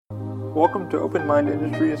Welcome to Open Mind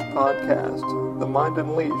Industries Podcast, The Mind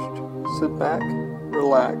Unleashed. Sit back,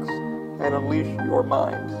 relax, and unleash your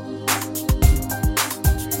mind.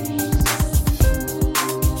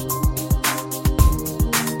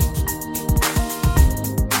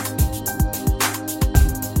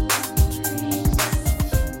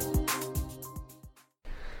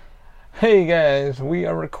 Hey guys, we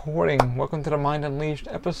are recording. Welcome to the Mind Unleashed,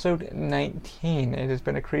 episode 19. It has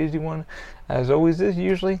been a crazy one, as always is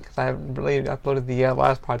usually, because I haven't really uploaded the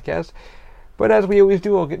last podcast. But as we always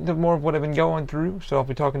do, I'll get into more of what I've been going through, so I'll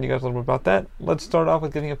be talking to you guys a little bit about that. Let's start off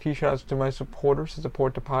with giving a few shout outs to my supporters who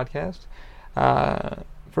support the podcast.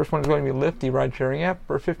 First one is going to be Lyft, the ride-sharing app,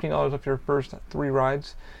 for $15 off your first 3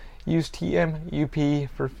 rides. Use TMUP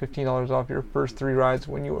for $15 off your first 3 rides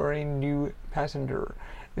when you are a new passenger.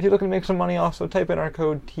 If you're looking to make some money, also type in our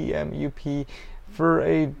code TMUP for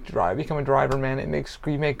a drive. Become a driver, man.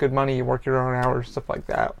 You make good money. You work your own hours, stuff like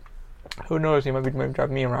that. Who knows? You might be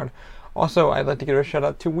driving me around. Also, I'd like to give a shout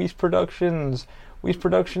out to Weiss Productions. Weiss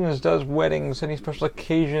Productions does weddings, any special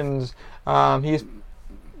occasions. He's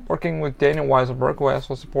working with Daniel Weiselberg, who I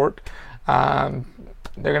also support. They're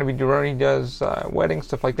going to be doing, he does weddings,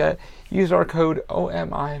 stuff like that. Use our code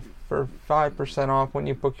OMI for 5% off when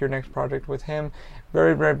you book your next project with him.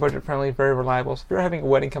 Very, very budget friendly, very reliable. So if you're having a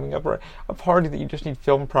wedding coming up or a party that you just need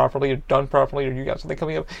filmed properly or done properly, or you got something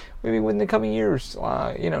coming up maybe within the coming years,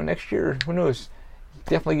 next year, who knows?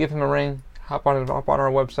 Definitely give him a ring. Hop on our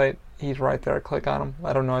website. He's right there. Click on him.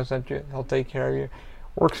 Let him know I sent you. He'll take care of you.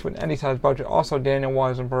 Works with any size budget. Also, Daniel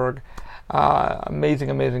Weisenberg,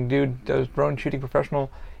 amazing dude. Does drone shooting professional.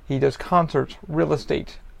 He does concerts, real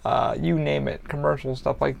estate, you name it, commercials,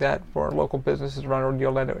 stuff like that for local businesses around the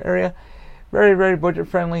Orlando area. Very, very budget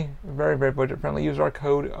friendly. Very, very budget friendly. Use our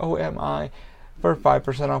code OMI for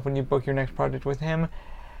 5% off when you book your next project with him.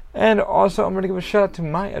 And also, I'm going to give a shout out to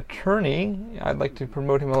my attorney. I'd like to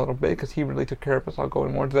promote him a little bit because he really took care of us. I'll go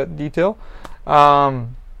more into that in detail.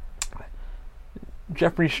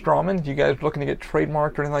 Jeffrey Strawman. If you guys are looking to get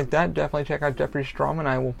trademarked or anything like that, definitely check out Jeffrey Strawman.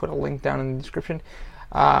 I will put a link down in the description.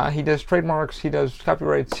 He does trademarks. He does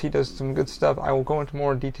copyrights. He does some good stuff. I will go into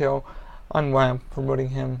more detail on why I'm promoting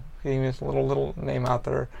him. Getting this little name out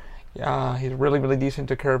there. He's really decent,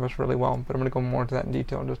 took care of us really well, but I'm going to go more into that in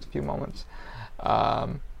detail in just a few moments.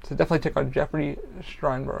 So definitely check out Jeffrey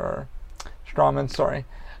Strawman,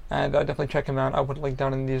 and definitely check him out. I'll put a link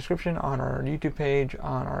down in the description on our YouTube page,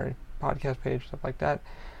 on our podcast page, stuff like that,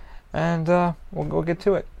 and we'll go get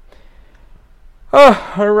to it.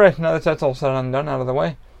 Alright, now that that's all said and done, out of the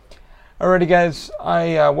way. Alrighty guys,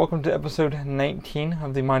 welcome to episode 19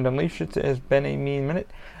 of the Mind Unleashed. It has been a mean minute.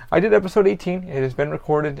 I did episode 18. It has been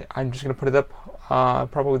recorded. I'm just going to put it up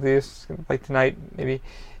probably this, like tonight, maybe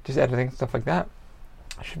just editing, stuff like that.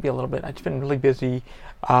 I should be a little bit. I've just been really busy.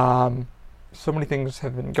 So many things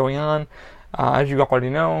have been going on. As you already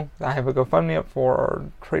know, I have a GoFundMe up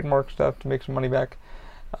for trademark stuff to make some money back.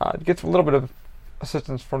 It gets a little bit of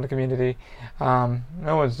assistance from the community. No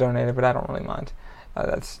one's donated, but I don't really mind.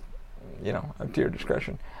 That's, up to your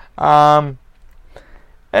discretion.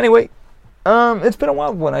 Anyway, it's been a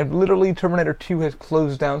wild one. Literally, Terminator 2 has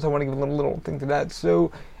closed down, so I want to give a little thing to that.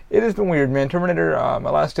 So, it has been weird, man. Terminator, my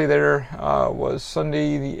last day there was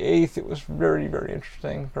Sunday the 8th. It was very, very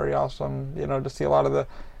interesting, very awesome, to see a lot of the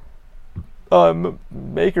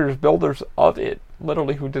builders of it,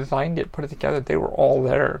 literally who designed it, put it together. They were all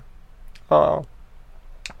there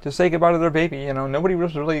to say goodbye to their baby. Nobody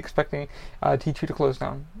was really expecting T2 to close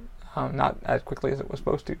down, not as quickly as it was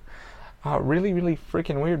supposed to. Really, really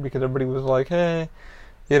freaking weird, because everybody was like, hey,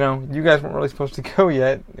 you guys weren't really supposed to go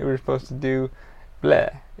yet. We were supposed to do blah,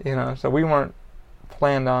 so we weren't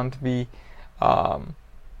planned on to be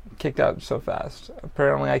kicked out so fast.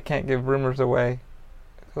 Apparently, I can't give rumors away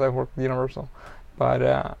because I work with Universal,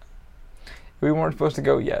 but we weren't supposed to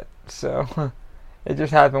go yet, so it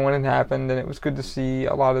just happened when it happened, and it was good to see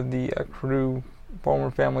a lot of the crew,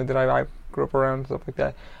 former family that I grew up around, stuff like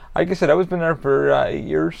that. Like I said, I was been there for 8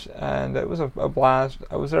 years, and it was a blast.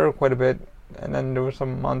 I was there quite a bit, and then there were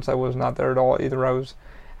some months I was not there at all. Either I was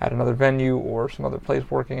at another venue or some other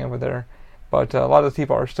place working over there. But a lot of the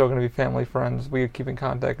people are still going to be family friends. We keep in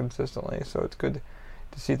contact consistently, so it's good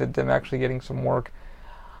to see that them actually getting some work.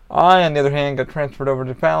 I, on the other hand, got transferred over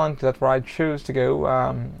to Fallon, because that's where I chose to go.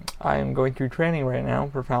 I am going through training right now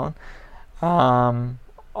for Fallon. I'm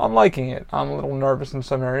liking it. I'm a little nervous in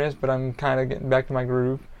some areas, but I'm kind of getting back to my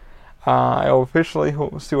groove. I'll officially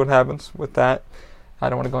see what happens with that. I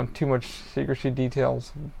don't want to go into too much secrecy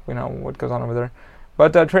details, what goes on over there.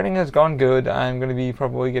 But training has gone good. I'm going to be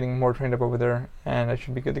probably getting more trained up over there, and I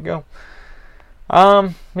should be good to go.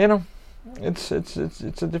 it's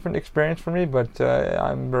a different experience for me, but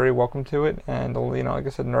I'm very welcome to it, and like I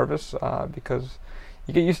said, nervous because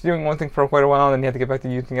you get used to doing one thing for quite a while, and then you have to get back to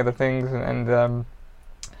using other things, and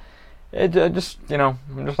it just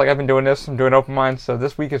I'm just like I've been doing this. I'm doing open mind, so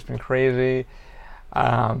this week has been crazy.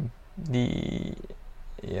 The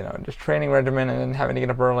just training regimen and then having to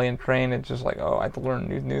get up early and train. It's just like, oh, I have to learn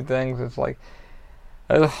new things. It's like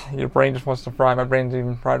your brain just wants to fry. My brain's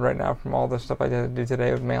even fried right now from all the stuff I had to do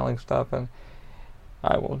today with mailing stuff. And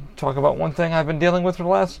I will talk about one thing I've been dealing with for the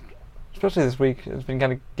last, especially this week. It's been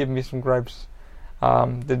kind of giving me some gripes.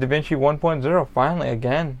 The DaVinci 1.0 finally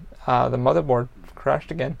again. The motherboard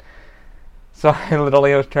crashed again. So I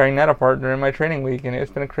literally was tearing that apart during my training week, and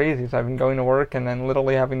it's been crazy. So I've been going to work and then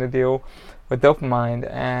literally having to deal with dopamine,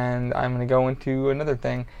 and I'm going to go into another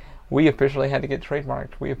thing. We officially had to get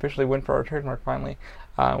trademarked. We officially went for our trademark finally,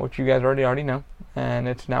 which you guys already know, and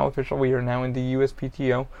it's now official. We are now in the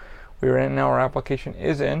USPTO. We are in now. Our application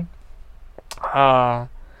is in. I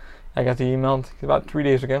got the email about 3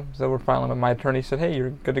 days ago, so we're filing it. My attorney said, "Hey, you're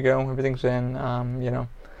good to go. Everything's in.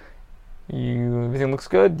 Everything looks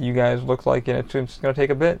good. You guys look like it's going to take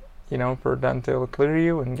a bit, for them to clear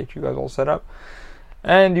you and get you guys all set up."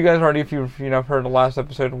 And you guys already, if you've heard the last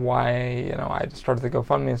episode, why I started the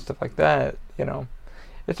GoFundMe and stuff like that.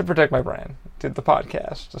 It's to protect my brand, did the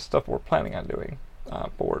podcast, the stuff we're planning on doing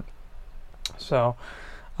forward. So,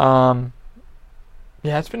 yeah,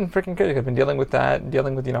 it's been freaking crazy. I've been dealing with that,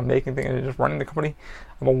 dealing with making things, and just running the company.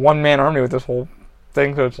 I'm a one-man army with this whole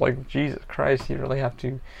thing, so it's like, Jesus Christ, you really have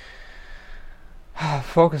to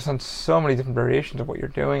focus on so many different variations of what you're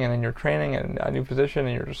doing, and then you're training in a new position,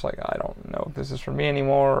 and you're just like, I don't know if this is for me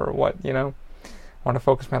anymore or what. I want to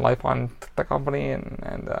focus my life on the company,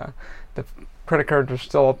 and the credit cards are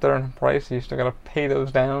still up there in price, so you still got to pay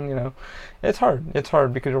those down. It's hard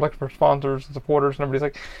because you're looking for sponsors and supporters, and everybody's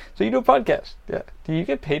like, so you do a podcast? Yeah. Do you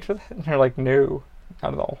get paid for that? And you're like, no,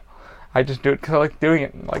 not at all. I just do it because I like doing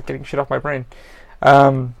it and like getting shit off my brain.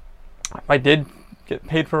 If I did get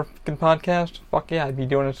paid for a fucking podcast, fuck yeah, I'd be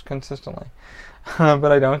doing this consistently.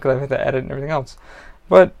 But I don't, because I've had to edit and everything else.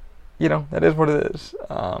 But, that is what it is.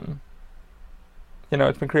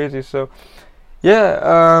 It's been crazy. So,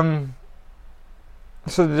 yeah,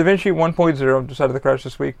 so the DaVinci 1.0 decided to crash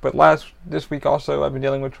this week, but this week also I've been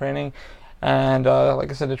dealing with training, and like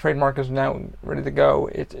I said, the trademark is now ready to go.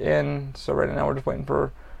 It's in, so right now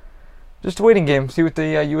we're just a waiting game, see what the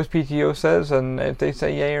USPTO says, and if they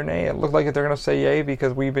say yay or nay. It looks like they're going to say yay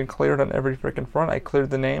because we've been cleared on every freaking front. I cleared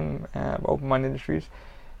the name, Open Mind Industries,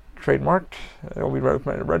 trademarked. It'll be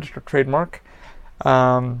registered trademark.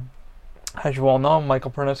 As you all know, Michael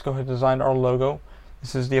Pernesco has designed our logo.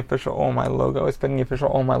 This is the official OMI logo. It's been the official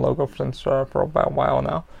OMI logo since for about a while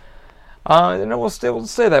now. And it will still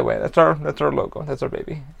stay that way. That's our logo. That's our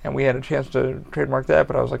baby. And we had a chance to trademark that,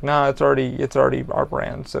 but I was like, nah, it's already our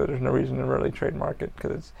brand, so there's no reason to really trademark it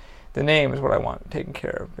because the name is what I want taken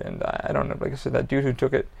care of. And I don't know, like I said, that dude who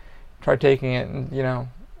took it, tried taking it, and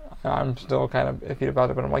I'm still kind of iffy about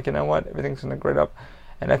it. But I'm like, you know what? Everything's gonna grade up.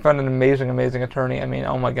 And I found an amazing attorney. I mean,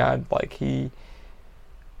 oh my God, like he.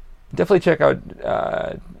 Definitely check out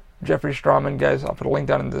Jeffrey Strawman, guys. I'll put a link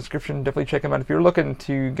down in the description. Definitely check him out if you're looking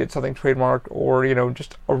to get something trademarked or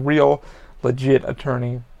just a real legit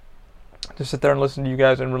attorney to sit there and listen to you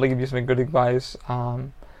guys and really give you some good advice.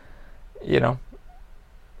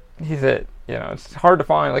 He's it. It's hard to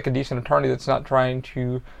find like a decent attorney that's not trying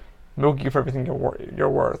to milk you for everything you're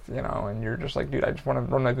worth. And you're just like, dude, I just want to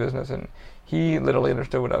run my business. And he literally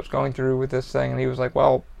understood what I was going through with this thing, and he was like,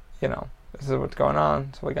 well, this is what's going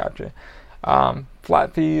on, so I got you.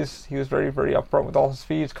 Flat fees. He was very, very upfront with all his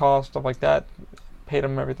fees, costs, stuff like that. Paid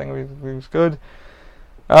him everything. He was good.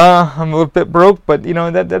 I'm a little bit broke, but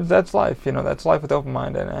that's life. That's life with Open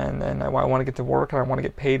Mind, and I want to get to work, and I want to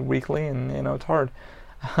get paid weekly, and it's hard.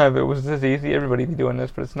 If it was this easy, everybody'd be doing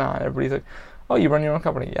this, but it's not. Everybody's like, "Oh, you run your own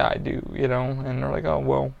company?" Yeah, I do. And they're like, "Oh,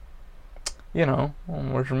 well,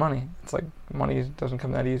 where's your money?" It's like money doesn't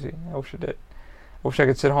come that easy. I wish it did. I wish I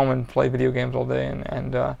could sit home and play video games all day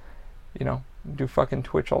and do fucking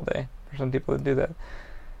Twitch all day. There's some people that do that.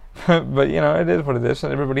 But, it is what it is.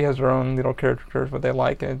 And everybody has their own little characters, what they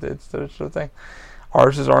like, and it's their sort of thing.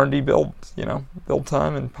 Ours is R&D build, build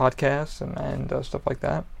time and podcasts and stuff like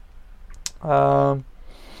that. What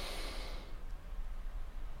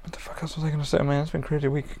the fuck else was I going to say? Man, it's been a crazy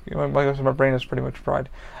week. Like I said, my brain is pretty much fried.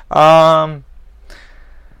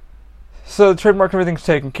 So the trademark, everything's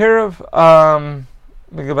taken care of.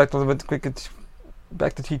 Let me go back a little bit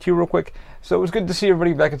back to T2 real quick. So it was good to see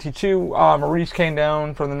everybody back at T2. Maurice came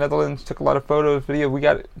down from the Netherlands, took a lot of photos, video.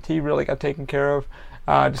 Really got taken care of.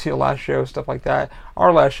 to see the last show, stuff like that.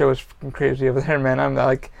 Our last show was fucking crazy over there, man. I'm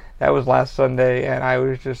like, that was last Sunday, and I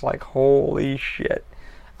was just like, holy shit.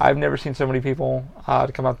 I've never seen so many people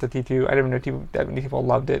to come out to T2. I didn't know that many people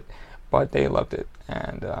loved it, but they loved it,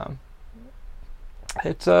 and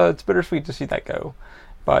it's bittersweet to see that go.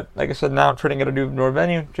 But like I said, now I'm training at a new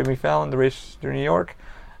venue, Jimmy Fallon, the race through New York.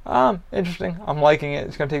 Interesting. I'm liking it.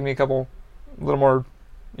 It's gonna take me a little more,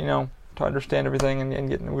 to understand everything and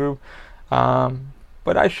get in the groove.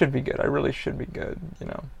 But I should be good. I really should be good,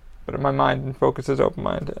 But my mind and focus is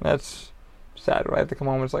open-minded, and that's sad. I have to come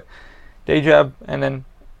home. It's like day job and then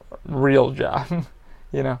real job.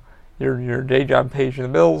 Your day job pays you the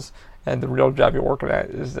bills, and the real job you're working at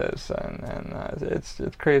is this, and it's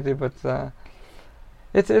crazy, but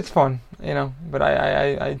it's fun, But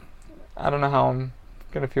I don't know how I'm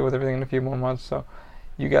gonna feel with everything in a few more months, so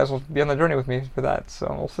you guys will be on the journey with me for that.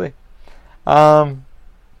 So we'll see.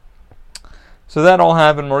 So that all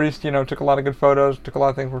happened. Maurice, took a lot of good photos, took a lot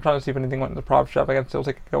of things. We're trying to see if anything went in the prop shop. I got to still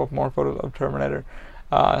take a couple more photos of Terminator.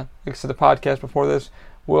 Like I said, the podcast before this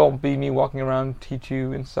will be me walking around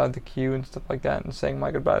T2 inside the queue and stuff like that, and saying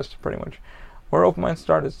my goodbyes to pretty much where Open Mind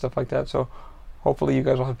started, stuff like that. So hopefully you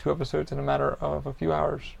guys will have 2 episodes in a matter of a few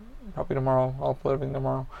hours. Probably tomorrow. I'll upload everything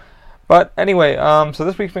tomorrow. But anyway, so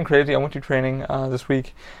this week's been crazy. I went to training this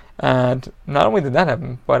week, and not only did that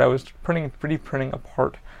happen, but I was 3D printing a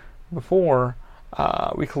part before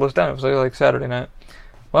we closed down. It was like Saturday night.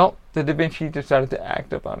 Well, the DaVinci decided to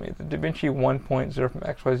act up on me. The DaVinci 1.0 from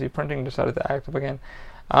XYZ Printing decided to act up again.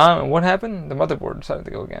 And what happened? The motherboard decided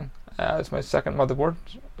to go again. It's my second motherboard,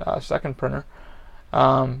 second printer.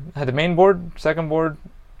 Had the main board, second board.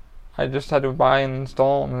 I just had to buy and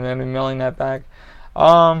install, and then I'm mailing that back.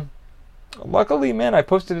 Luckily, man, I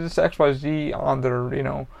posted this to XYZ on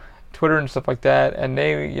their, Twitter and stuff like that, and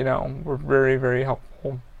they, were very, very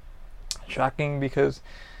helpful. Shocking because,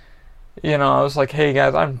 I was like, hey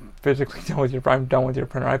guys, I'm physically done with I'm done with your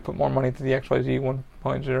printer. I put more money into the XYZ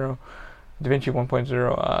 1.0, DaVinci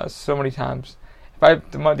 1.0, so many times.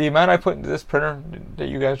 The amount I put into this printer that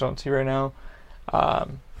you guys don't see right now,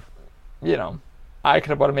 I could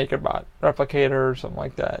have bought a MakerBot replicator or something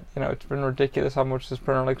like that. It's been ridiculous how much this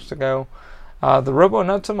printer likes to go. The Robo,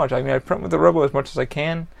 not so much. I mean, I print with the Robo as much as I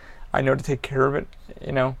can. I know to take care of it.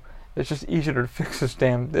 It's just easier to fix this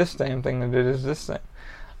damn thing than it is this thing.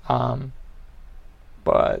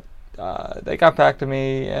 But they got back to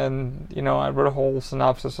me, and I wrote a whole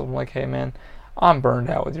synopsis of like, hey man, I'm burned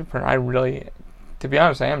out with your printer. To be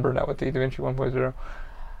honest, I am burned out with the DaVinci 1.0.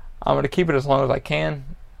 I'm gonna keep it as long as I can.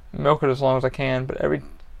 Milk it as long as I can, but every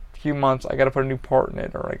few months I gotta put a new part in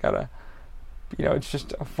it, or I gotta, it's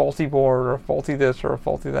just a faulty board, or a faulty this, or a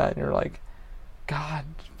faulty that, and you're like, God,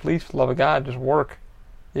 please, for the love of God, just work,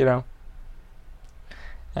 And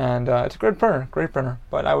it's a great printer,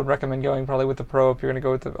 but I would recommend going probably with the Pro if you're gonna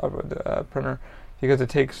go with the printer, because it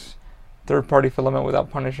takes third-party filament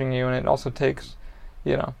without punishing you, and it also takes,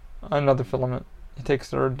 another filament. It takes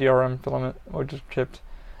their DRM filament, which is chipped.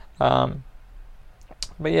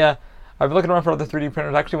 But yeah, I've been looking around for other 3D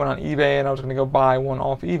printers. I actually went on eBay, and I was going to go buy one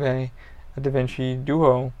off eBay, a DaVinci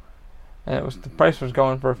Duo, and the price was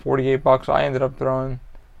going for $48. So I ended up throwing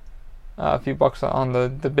a few bucks on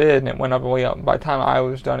the bid, and it went up way up. By the time I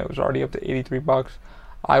was done, it was already up to $83.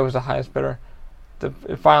 I was the highest bidder.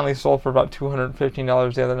 It finally sold for about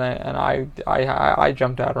 $215 the other night, and I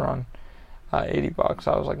jumped out around $80.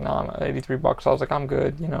 I was like, no, I'm at $83. I was like, I'm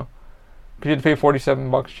good, Because you had to pay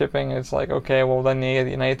 $47 shipping. It's like, okay, well then you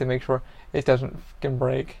have to make sure it doesn't fucking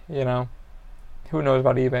break. Who knows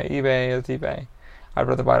about eBay? eBay is eBay. I'd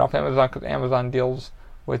rather buy it off Amazon, because Amazon deals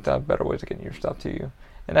with better ways of getting your stuff to you.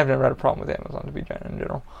 And I've never had a problem with Amazon, to be in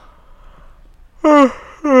general.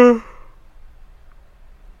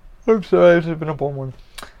 I'm sorry, it's been a bull one.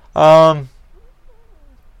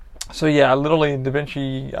 So yeah, literally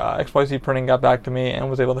DaVinci XYZ Printing got back to me and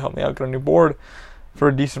was able to help me out get a new board for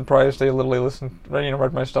a decent price. They literally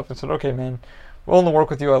read my stuff and said, okay man, we're willing to work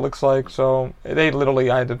with you, it looks like. So I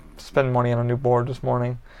had to spend money on a new board this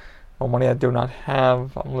morning. Well, money I do not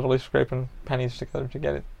have. I'm literally scraping pennies together to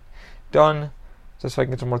get it done, just so I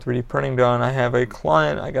can get some more 3D printing done. I have a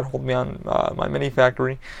client I got hold of me on my mini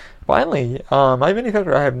factory. Finally, my mini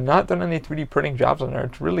factory, I have not done any 3D printing jobs on there.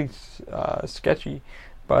 It's really sketchy.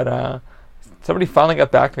 But somebody finally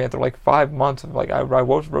got back to me after like 5 months of I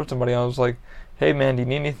wrote somebody. I was like, hey man, do you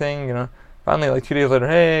need anything? Finally, like 2 days later,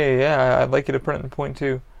 hey, yeah, I'd like you to print in point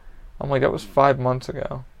 2. I'm like, that was 5 months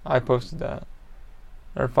ago. I posted that.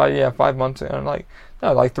 Or 5 months ago. I'm like,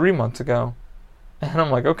 no, like 3 months ago. And I'm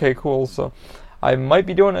like, okay, cool. So I might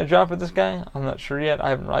be doing a job for this guy. I'm not sure yet.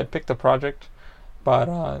 I picked a project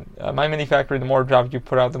But my mini factory, the more jobs you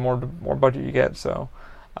put out, the more budget you get. So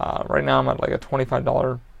right now I'm at like a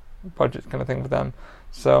 $25 budget kind of thing with them.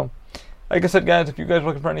 So like I said, guys, if you guys are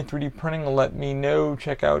looking for any 3D printing, let me know.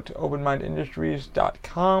 Check out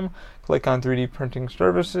openmindindustries.com. Click on 3D printing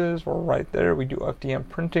services. We're right there. We do FDM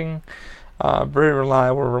printing. Very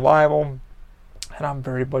reliable, and I'm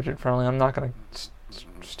very budget friendly. I'm not going to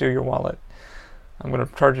steal your wallet. I'm going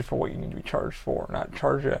to charge you for what you need to be charged for, not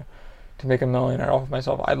charge you to make a millionaire off of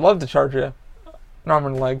myself. I'd love to charge you an arm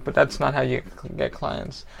and a leg, but that's not how you get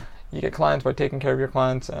clients. You get clients by taking care of your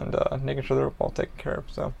clients and making sure they're well taken care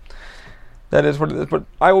of. So that is what it is. But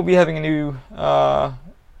I will be having a new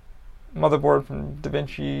motherboard from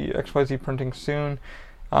DaVinci XYZ Printing soon.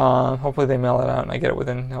 Hopefully they mail it out and I get it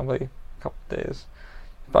within probably a couple of days.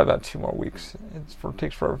 Probably about 2 more weeks. It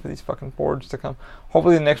takes forever for these fucking boards to come.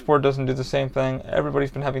 Hopefully the next board doesn't do the same thing.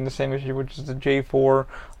 Everybody's been having the same issue, which is the J4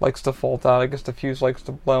 likes to fault out. I guess the fuse likes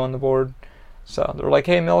to blow on the board. So they're like,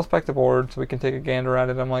 hey, mil-spec the board so we can take a gander at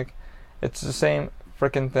it. I'm like, it's the same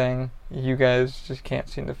freaking thing. You guys just can't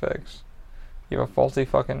seem to fix. You have a faulty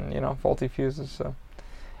faulty fuses. So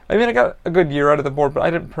I mean, I got a good year out of the board, but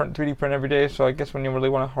I didn't 3D print every day. So I guess when you really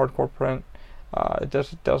want a hardcore print, it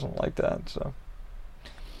just doesn't like that. So.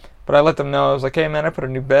 But I let them know. I was like, hey man, I put a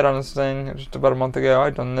new bed on this thing just about a month ago.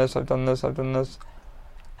 I've done this.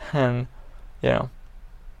 And,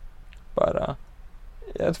 but,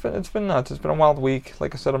 yeah, it's been nuts. It's been a wild week.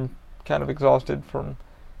 Like I said, I'm kind of exhausted from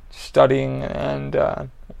studying and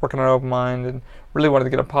working on Open Mind, and really wanted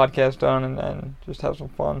to get a podcast done and just have some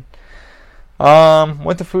fun.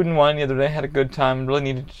 Went to Food and Wine the other day. Had a good time. Really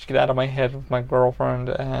needed to just get out of my head with my girlfriend,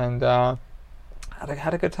 and had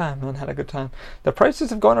a good time, man. Had a good time. The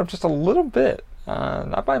prices have gone up just a little bit.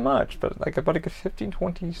 Not by much, but like about like 15,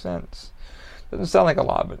 20 cents. Doesn't sound like a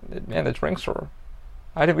lot, but man, the drinks were...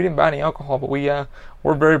 we didn't buy any alcohol, but we're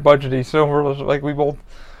very budgety. So we both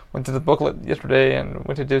went to the booklet yesterday and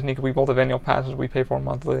went to Disney because we both have annual passes we pay for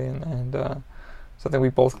monthly, and something we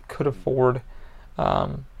both could afford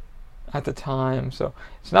at the time. So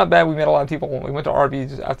it's not bad. We met a lot of people. We went to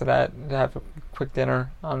Arby's after that to have a quick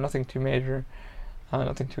dinner. Nothing too major.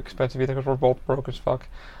 Nothing too expensive either because we're both broke as fuck.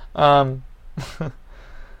 Everybody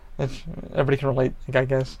can relate, I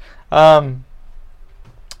guess.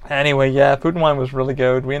 Anyway, yeah, Food and Wine was really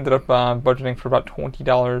good. We ended up budgeting for about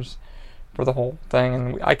 $20 for the whole thing,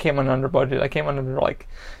 and I came in under budget. I came in under like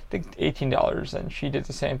I think $18, and she did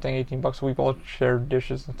the same thing, $18. So we both shared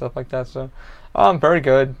dishes and stuff like that. So, very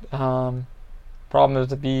good. Problem is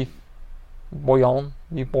the beef bouillon.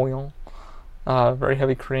 Very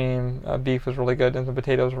heavy cream. Beef was really good, and the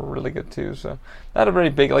potatoes were really good too. So not a very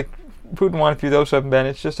big Food and Wine. If you those haven't been,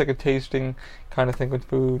 it's just like a tasting kind of thing with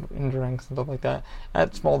food and drinks and stuff like that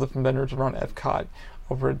at small different vendors around Epcot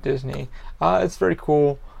over at Disney. It's very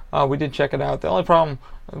cool. We did check it out. The only problem,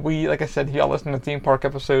 like I said, if y'all listen to the theme park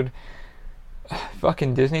episode,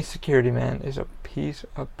 fucking Disney security, man, is a piece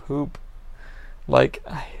of poop. Like,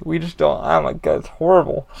 we just don't. Oh my god, it's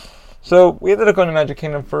horrible. So we ended up going to Magic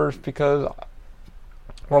Kingdom first because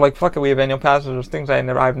we're like, fuck it, we have annual passes. There's things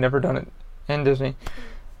I've never done it in Disney.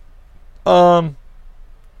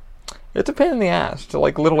 It's a pain in the ass to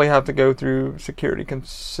literally have to go through security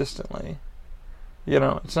consistently.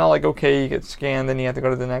 It's not like, okay, you get scanned, then you have to go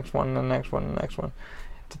to the next one, the next one, the next one.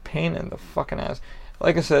 It's a pain in the fucking ass.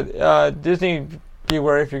 Like I said, Disney, be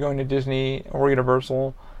aware if you're going to Disney or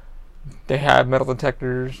Universal, they have metal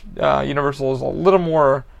detectors. Universal is a little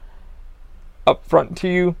more upfront to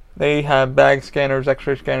you. They have bag scanners,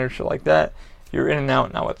 x-ray scanners, shit like that. You're in and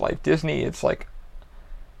out. Now with Disney, it's like,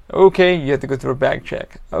 okay, you have to go through a bag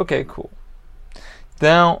check. Okay, cool.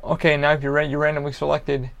 Now if you're randomly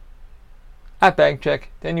selected at bag check,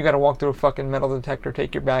 then you gotta walk through a fucking metal detector,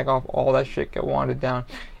 take your bag off, all that shit get wanded down.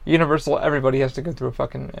 Universal, everybody has to go through a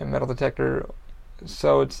fucking metal detector.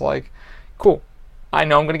 So it's like, cool. I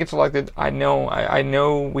know I'm gonna get selected. I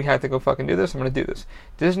know we have to go fucking do this. I'm gonna do this.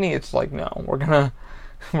 Disney, it's like, no, we're gonna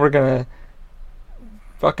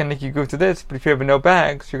fucking make you go through this. But if you have no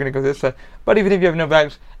bags, you're gonna go this way. But even if you have no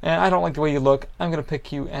bags, and I don't like the way you look, I'm gonna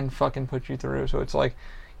pick you and fucking put you through. So it's like,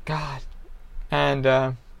 God.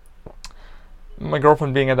 And my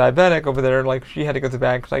girlfriend being a diabetic over there, she had to go through the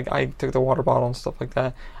bag because I took the water bottle and stuff like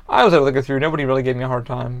that. I was able to go through. Nobody really gave me a hard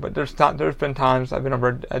time, but there's been times I've been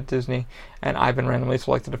over at Disney and I've been randomly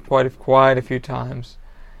selected quite a few times,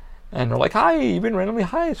 and they're like, "Hi,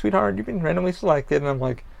 hi, sweetheart, you've been randomly selected," and I'm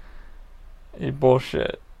like, "You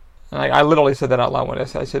bullshit." And I literally said that out loud when I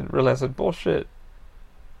said bullshit.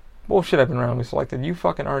 Bullshit, I've been randomly selected. You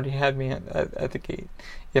fucking already had me at the gate,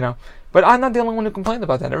 But I'm not the only one who complained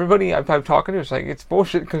about that. Everybody I've talked to is like, it's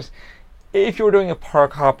bullshit because if you were doing a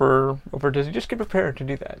park hopper over Disney, just get prepared to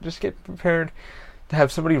do that. Just get prepared to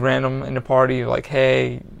have somebody random in the party like,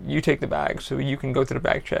 hey, you take the bag so you can go to the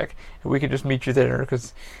bag check, and we can just meet you there,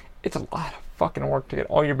 because it's a lot of fucking work to get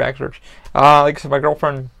all your bags searched. Like I said, my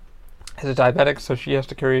girlfriend is a diabetic, so she has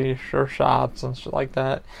to carry her shots and shit like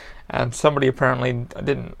that. And somebody apparently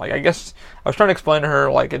didn't, like, I guess I was trying to explain to her,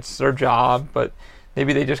 like, it's their job, but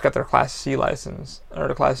maybe they just got their Class C license, or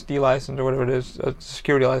the Class D license, or whatever it is, a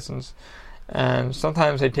security license. And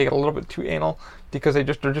sometimes they take it a little bit too anal, because they're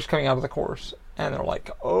just coming out of the course. And they're like,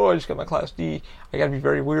 oh, I just got my Class D, I gotta be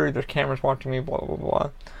very weird, there's cameras watching me, blah, blah, blah.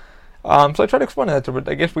 So I tried to explain that to her,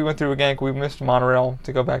 but I guess we went through again, we missed monorail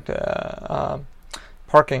to go back to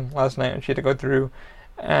parking last night, and she had to go through,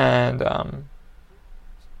 and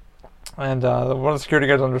one of the security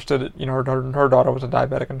guards understood it. You know, her daughter was a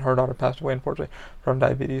diabetic, and her daughter passed away, unfortunately, from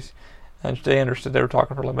diabetes. And they understood. They were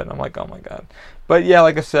talking for a little bit, and I'm like, oh my god. But yeah,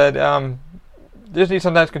 like I said, Disney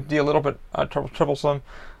sometimes can be a little bit troublesome.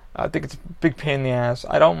 I think it's a big pain in the ass.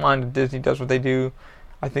 I don't mind if Disney does what they do.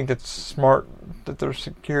 I think that's smart that there's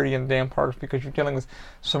security in the damn parks, because you're dealing with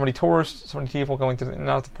so many tourists, so many people going in and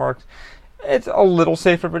out of the parks. It's a little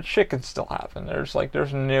safer, but shit can still happen.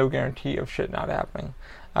 There's no guarantee of shit not happening.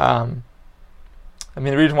 I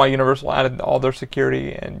mean, the reason why Universal added all their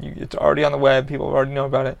security, and it's already on the web, people already know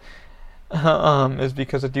about it, is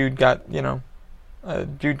because a dude got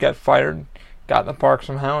fired, got in the park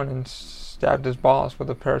somehow, and then stabbed his boss with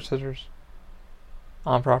a pair of scissors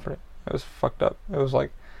on property. It was fucked up. It was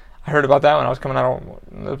like, I heard about that when I was coming out.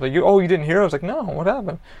 It was like, you didn't hear? I was like, no, what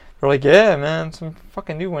happened? They're like, yeah, man, some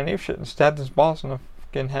fucking dude went ape shit and stabbed his boss in the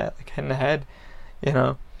fucking head, in the head, you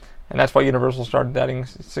know. And that's why Universal started adding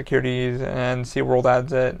securities, and SeaWorld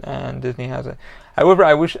adds it, and Disney has it. However,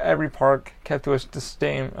 I wish every park kept to the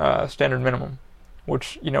same standard minimum,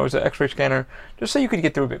 which, you know, is an X-ray scanner, just so you could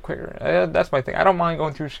get through a bit quicker. That's my thing. I don't mind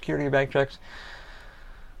going through security bag checks,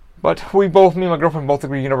 but me and my girlfriend both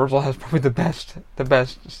agree Universal has probably the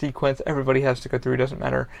best sequence. Everybody has to go through. It doesn't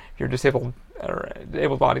matter if you're disabled or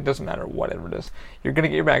able-bodied. Doesn't matter whatever it is. You're gonna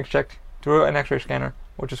get your bags checked through an X-ray scanner,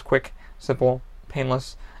 which is quick, simple,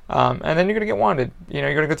 painless. And then you're going to get wanded. You know,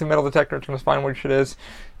 you're going to go through metal detector, it's going to find where shit is.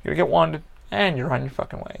 You're going to get wanded, and you're on your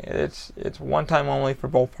fucking way. It's one time only for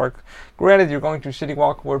both parks. Granted, you're going to City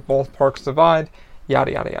Walk where both parks divide,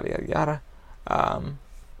 yada, yada, yada, yada, yada.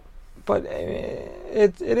 But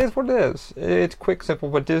it is what it is. It's quick, simple,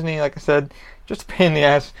 but Disney, like I said, just a pain in the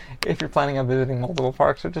ass if you're planning on visiting multiple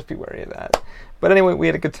parks, so just be wary of that. But anyway, we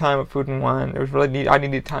had a good time at Food and Wine. It was really neat. I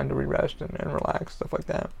needed time to re-rest and relax, stuff like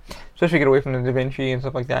that. Especially get away from the Da Vinci and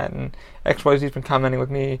stuff like that. And XYZ's been commenting with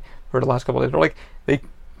me for the last couple of days. They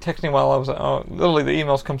text me while I was, literally the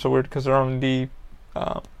emails come so weird because they're on the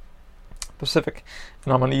Pacific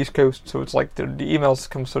and I'm on the East Coast, so it's like the emails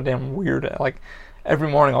come so damn weird. Like, every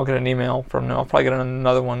morning I'll get an email from them. I'll probably get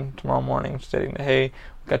another one tomorrow morning stating that, hey,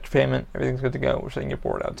 we got your payment, everything's good to go, we're sending your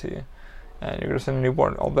board out to you. And you're going to send a new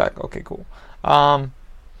board all back. Okay, cool. But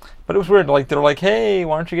it was weird. Like, they're like, hey,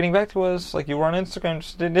 why aren't you getting back to us? Like, you were on Instagram,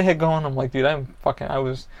 just did it going. I'm like, dude, I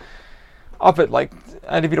was up at, like,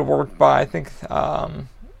 I had to be to work by, I think,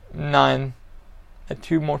 9. At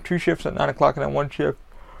two shifts at 9 o'clock and then one shift.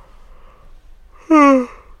 Pardon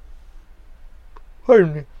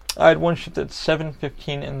me. I had one shift at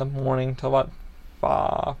 7:15 in the morning till about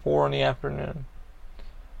 4 in the afternoon.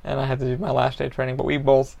 And I had to do my last day of training. But we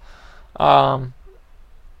both, me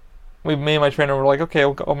and my trainer were like, okay,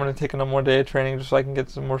 I'm going to take another more day of training just so I can get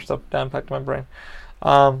some more stuff down packed to my brain.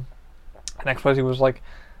 And XYZ was like,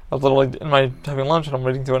 I was literally in my having lunch and I'm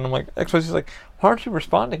reading through it and I'm like, XYZ's like, why aren't you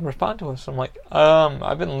responding? Respond to us. I'm like,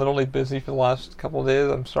 I've been literally busy for the last couple of days.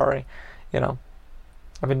 I'm sorry. You know,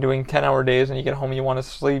 I've been doing 10-hour days and you get home and you want to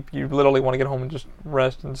sleep. You literally want to get home and just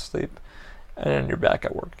rest and sleep. And then you're back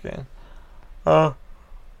at work again. Oh,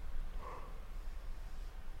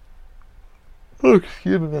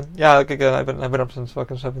 excuse me, man. Yeah, like again, I've been up since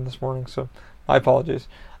fucking 7 this morning, so my apologies.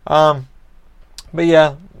 But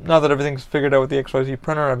yeah, now that everything's figured out with the XYZ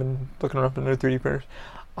printer, I've been looking up the new 3D printers.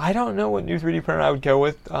 I don't know what new 3D printer I would go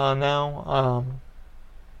with now.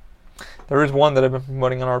 There is one that I've been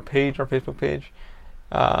promoting on our page, our Facebook page.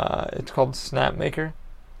 It's called Snapmaker.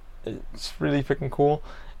 It's really freaking cool.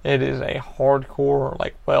 It is a hardcore,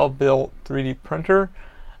 like, well-built 3D printer.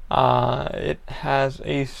 It has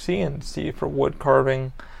a CNC for wood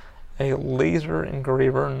carving, a laser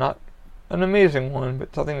engraver, not an amazing one,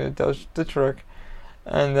 but something that does the trick.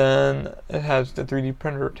 And then it has the 3D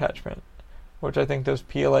printer attachment, which I think does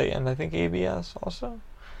PLA and I think ABS also.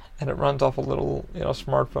 And it runs off a little,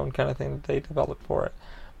 smartphone kind of thing that they developed for it.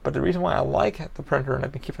 But the reason why I like the printer, and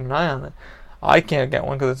I've been keeping an eye on it, I can't get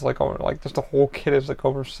one because it's like over, like just the whole kit is like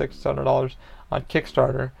over $600 on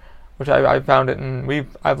Kickstarter, which I found it, and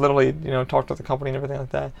I've literally talked to the company and everything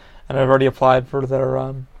like that, and I've already applied for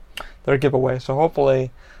their giveaway. So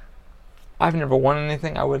hopefully, I've never won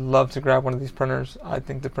anything. I would love to grab one of these printers. I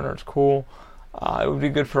think the printer is cool. It would be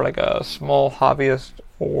good for like a small hobbyist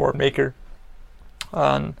or maker.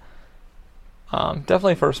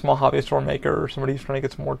 Definitely for a small hobbyist or maker or somebody who's trying to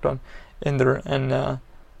get some work done in there. And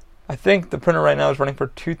I think the printer right now is running for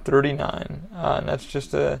 $239, and that's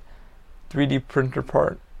just a 3D printer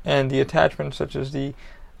part. And the attachments, such as the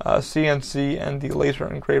CNC and the laser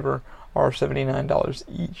engraver, are $79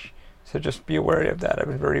 each. So just be aware of that. I've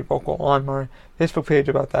been very vocal on my Facebook page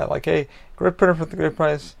about that. Like, hey, great printer for the great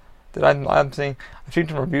price that I'm seeing. I've seen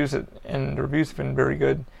some reviews, and the reviews have been very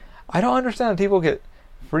good. I don't understand how people get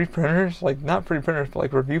free printers, like not free printers, but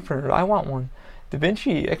like review printers. I want one.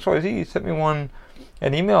 DaVinci XYZ sent me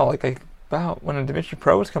an email like about when the DaVinci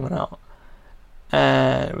Pro was coming out,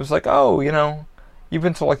 and it was like, oh, you've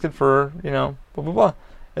been selected for blah blah blah.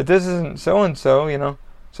 If this isn't so and so,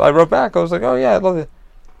 so I wrote back. I was like, oh yeah, I love it.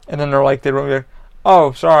 And then they wrote me like,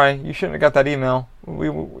 oh, sorry, you shouldn't have got that email.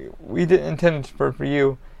 We didn't intend it for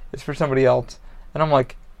you. It's for somebody else. And I'm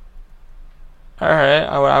like, all right,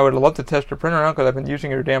 I would love to test your printer out because I've been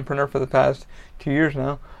using your damn printer for the past 2 years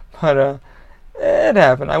now. But it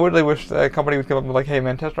happened. I would really wish the company would come up and be like, hey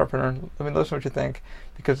man, test our printer. Let me listen what you think,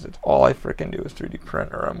 because it's all I freaking do is 3D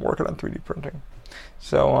print, or I'm working on 3D printing.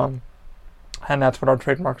 So and that's what our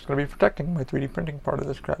trademark is going to be protecting, my 3D printing part of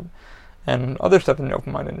this crap, and other stuff in the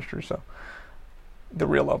open mind industry. So the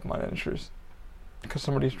real open mind industries, because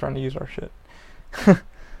somebody's trying to use our shit.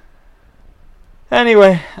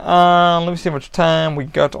 Anyway, let me see how much time we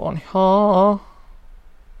got on here.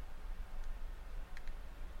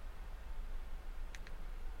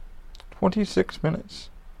 26 minutes.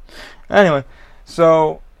 Anyway,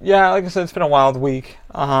 so yeah, like I said, it's been a wild week.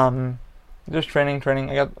 Just training.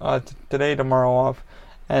 I got today, tomorrow off,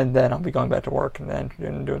 and then I'll be going back to work and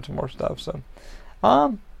then doing some more stuff. So,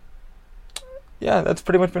 yeah, that's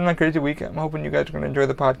pretty much been my crazy week. I'm hoping you guys are going to enjoy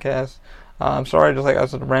the podcast. I'm sorry, just like I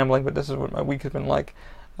was rambling, but this is what my week has been like.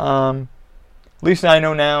 At least I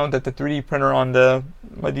know now that the 3D printer on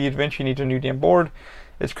my DaVinci needs a new damn board.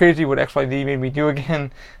 It's crazy what XYZ made me do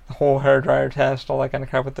again. The whole hair dryer test, all that kind of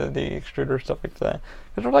crap with the extruder, stuff like that.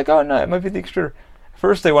 Because we're like, oh no, it might be the extruder.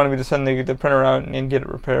 First they wanted me to send the printer out and get it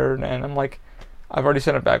repaired, and I'm like, I've already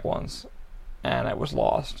sent it back once, and it was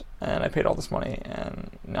lost, and I paid all this money, and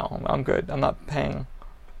no, I'm good. I'm not paying.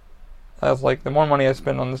 I was like, the more money I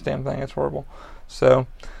spend on this damn thing, it's horrible. So,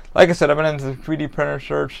 like I said, I've been into the 3D printer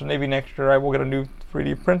search, so maybe next year I will get a new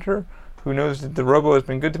 3D printer. Who knows? The Robo has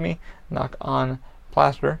been good to me. Knock on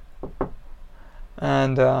plaster.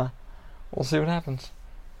 And we'll see what happens.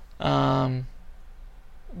 But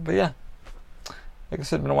yeah, like I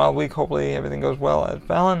said, it's been a wild week. Hopefully everything goes well at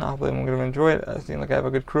Fallon. Hopefully I'm going to enjoy it. I seem like I have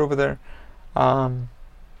a good crew over there. But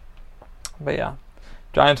yeah,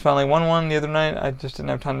 Giants finally won one the other night. I just didn't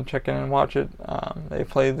have time to check in and watch it. They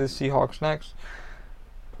play the Seahawks next.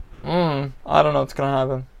 I don't know what's going to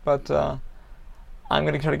happen, but I'm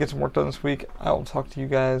going to try to get some work done this week. I will talk to you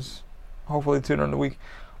guys hopefully sooner in the week.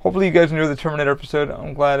 Hopefully you guys enjoyed the Terminator episode.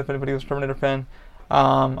 I'm glad if anybody was a Terminator fan.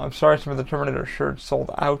 I'm sorry some of the Terminator shirts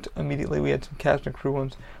sold out immediately. We had some cast and crew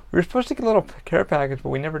ones. We were supposed to get a little care package, but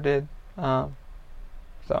we never did. So,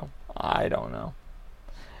 I don't know.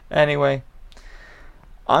 Anyway,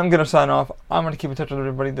 I'm going to sign off. I'm going to keep in touch with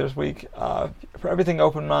everybody this week. For everything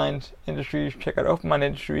Open Mind Industries, check out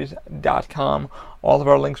openmindindustries.com. All of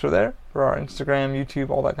our links are there for our Instagram, YouTube,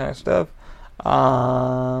 all that kind of stuff.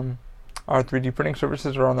 Our 3D printing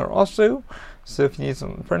services are on there also. So if you need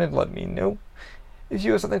something printed, let me know. If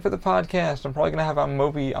you have something for the podcast, I'm probably going to have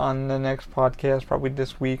Moby on the next podcast, probably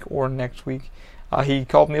this week or next week. He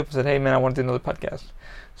called me up and said, hey man, I want to do another podcast.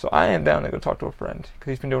 So I am down to go talk to a friend,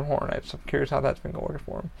 because he's been doing Horror Nights. So I'm curious how that's been going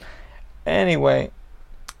for him. Anyway,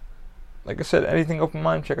 like I said, anything Open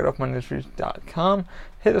Mind, check out openmindindustries.com.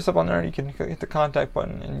 Hit us up on there, and you can hit the contact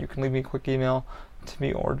button, and you can leave me a quick email to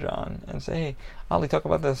me or John and say, hey, Ollie, talk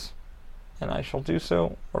about this, and I shall do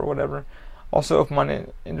so, or whatever. Also, Open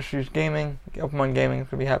Mind Industries Gaming, Open Mind Gaming is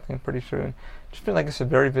going to be happening pretty soon. Just been, like I said,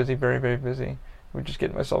 very busy, very, very busy. We're just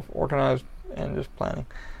getting myself organized and just planning.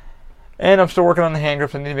 And I'm still working on the hand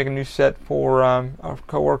grips. I need to make a new set for a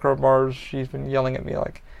coworker of ours. She's been yelling at me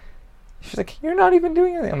she's like, you're not even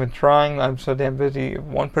doing anything. I've been trying. I'm so damn busy. If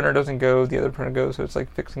one printer doesn't go, the other printer goes. So it's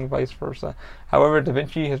like fixing vice versa. However,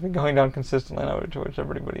 DaVinci has been going down consistently, which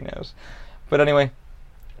everybody knows. But anyway,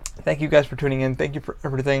 thank you guys for tuning in. Thank you for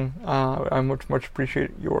everything. I much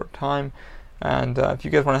appreciate your time. And if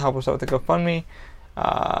you guys want to help us out with the GoFundMe,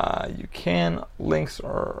 you can. Links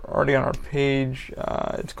are already on our page.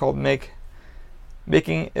 It's called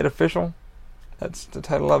Making It Official. That's the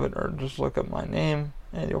title of it, or just look up my name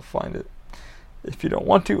and you'll find it. If you don't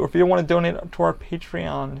want to, or if you don't want to donate to our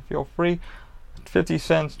Patreon, feel free. 50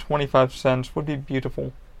 cents, 25 cents would be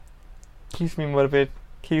beautiful. Keeps me motivated,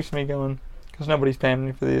 keeps me going, because nobody's paying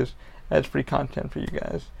me for these. That's free content for you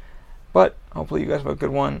guys. But hopefully you guys have a good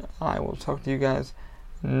one. I will talk to you guys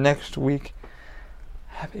next week.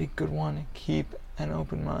 Have a good one. Keep an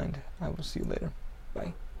open mind. I will see you later.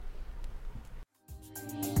 Bye.